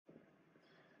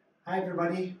Hi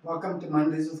everybody, welcome to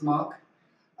Mondays with Mark.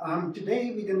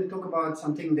 Today we're going to talk about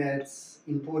something that's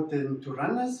important to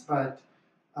runners, but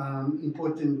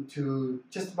important to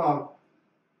just about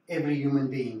every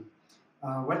human being.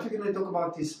 What we're going to talk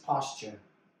about is posture.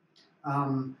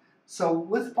 So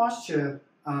with posture,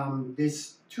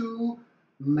 there's two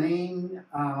main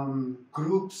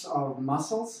groups of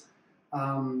muscles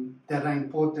that are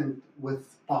important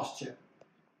with posture.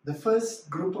 The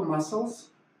first group of muscles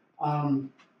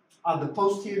um, are the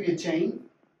posterior chain,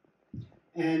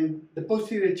 and the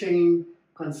posterior chain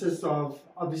consists of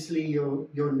obviously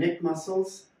your neck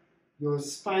muscles, your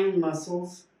spine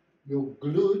muscles, your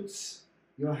glutes,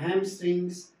 your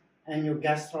hamstrings, and your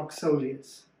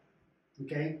gastrocnemius.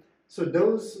 Okay, so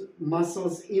those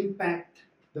muscles impact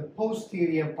the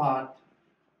posterior part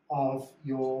of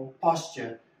your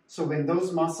posture. So when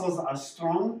those muscles are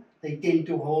strong, they tend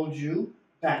to hold you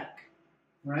back,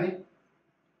 right?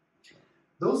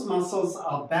 Those muscles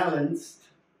are balanced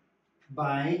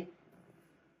by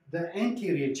the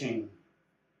anterior chain.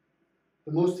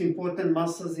 The most important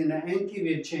muscles in the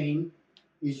anterior chain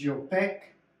is your pec,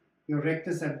 your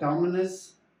rectus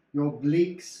abdominis, your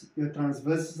obliques, your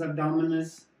transversus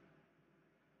abdominis,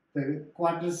 the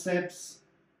quadriceps,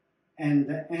 and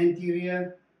the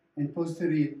anterior and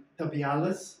posterior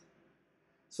tibialis.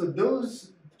 So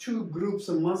those two groups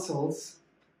of muscles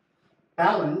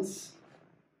balance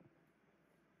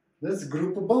this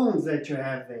group of bones that you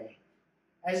have there.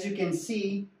 As you can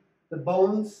see, the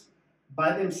bones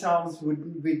by themselves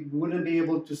wouldn't be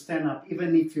able to stand up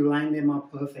even if you line them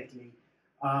up perfectly.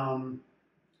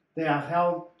 They are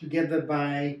held together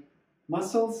by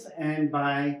muscles and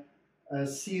by a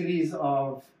series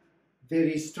of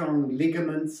very strong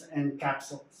ligaments and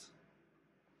capsules.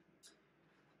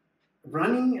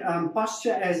 Running,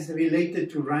 posture as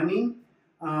related to running,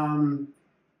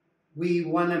 we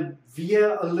want to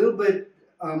veer a little bit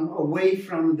away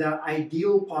from the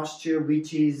ideal posture,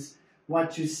 which is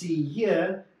what you see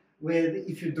here, where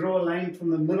if you draw a line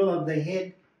from the middle of the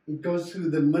head, it goes through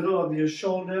the middle of your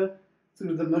shoulder,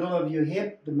 through the middle of your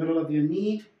hip, the middle of your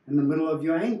knee, and the middle of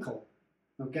your ankle.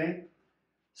 Okay?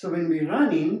 So when we're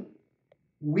running,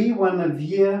 we want to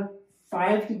veer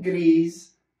 5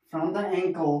 degrees from the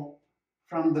ankle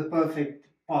from the perfect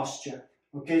posture.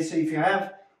 Okay, so if you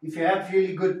have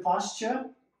really good posture,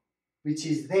 which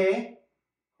is there,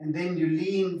 and then you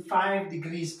lean 5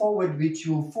 degrees forward, which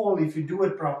you'll fall if you do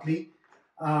it properly,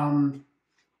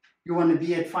 you want to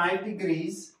be at 5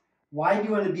 degrees. Why do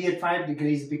you want to be at 5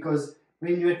 degrees? Because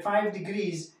when you're at 5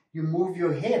 degrees, you move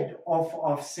your head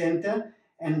off center,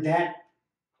 and that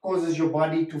causes your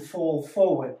body to fall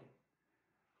forward.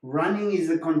 Running is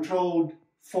a controlled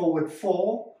forward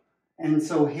fall, and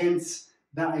so hence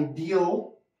the ideal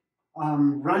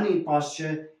running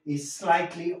posture is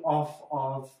slightly off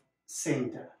of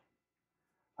center.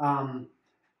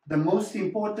 The most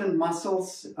important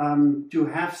muscles to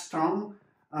have strong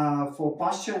for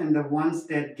posture, and the ones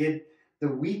that get the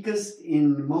weakest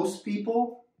in most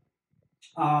people,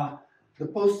 are the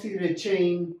posterior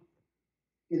chain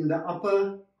in the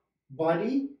upper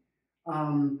body,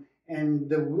 and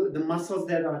the muscles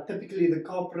that are typically the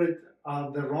culprit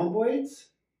are the rhomboids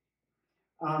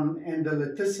and the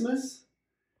latissimus.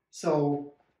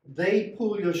 So they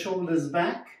pull your shoulders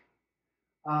back.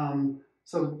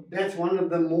 So that's one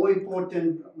of the more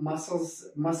important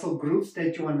muscle groups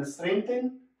that you want to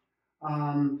strengthen.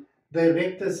 The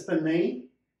rectus spinae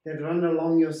that run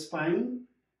along your spine.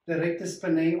 The rectus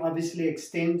spinae obviously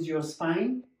extends your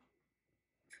spine.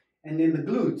 And then the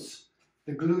glutes.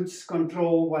 The glutes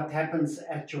control what happens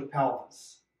at your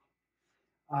pelvis.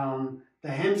 The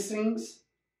hamstrings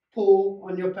pull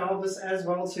on your pelvis as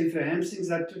well. So if your hamstrings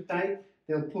are too tight,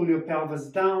 they'll pull your pelvis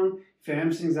down. If your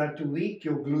hamstrings are too weak,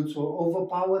 your glutes will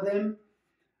overpower them.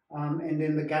 And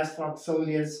then the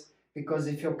gastrocnemius, because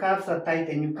if your calves are tight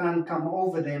and you can't come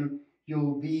over them,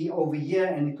 you'll be over here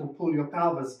and it will pull your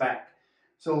pelvis back.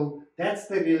 So that's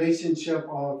the relationship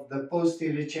of the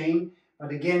posterior chain.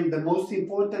 But again, the most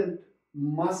important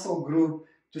muscle group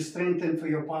to strengthen for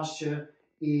your posture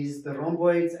is the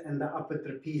rhomboids and the upper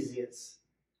trapezius.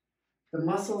 The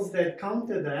muscles that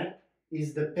counter that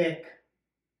is the pec,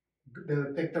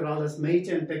 the pectoralis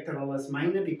major and pectoralis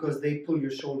minor, because they pull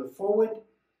your shoulder forward.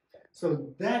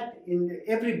 So that in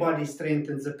everybody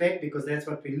strengthens the pec because that's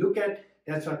what we look at.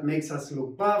 That's what makes us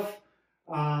look buff.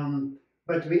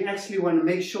 But we actually want to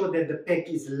make sure that the pec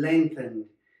is lengthened,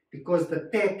 because the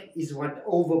pec is what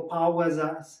overpowers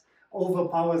us,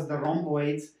 overpowers the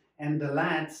rhomboids and the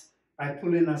lats by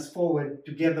pulling us forward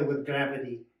together with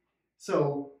gravity.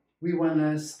 So we want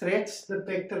to stretch the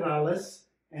pectoralis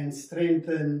and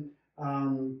strengthen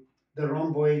the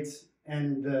rhomboids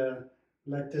and the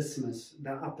latissimus,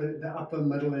 the upper,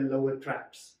 middle, and lower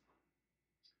traps.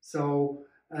 So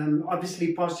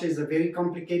obviously posture is a very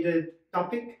complicated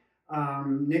topic.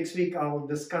 Next week I'll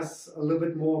discuss a little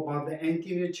bit more about the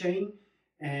anterior chain,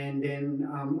 and then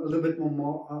a little bit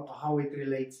more how it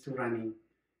relates to running.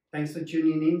 Thanks for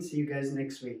tuning in. See you guys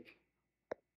next week.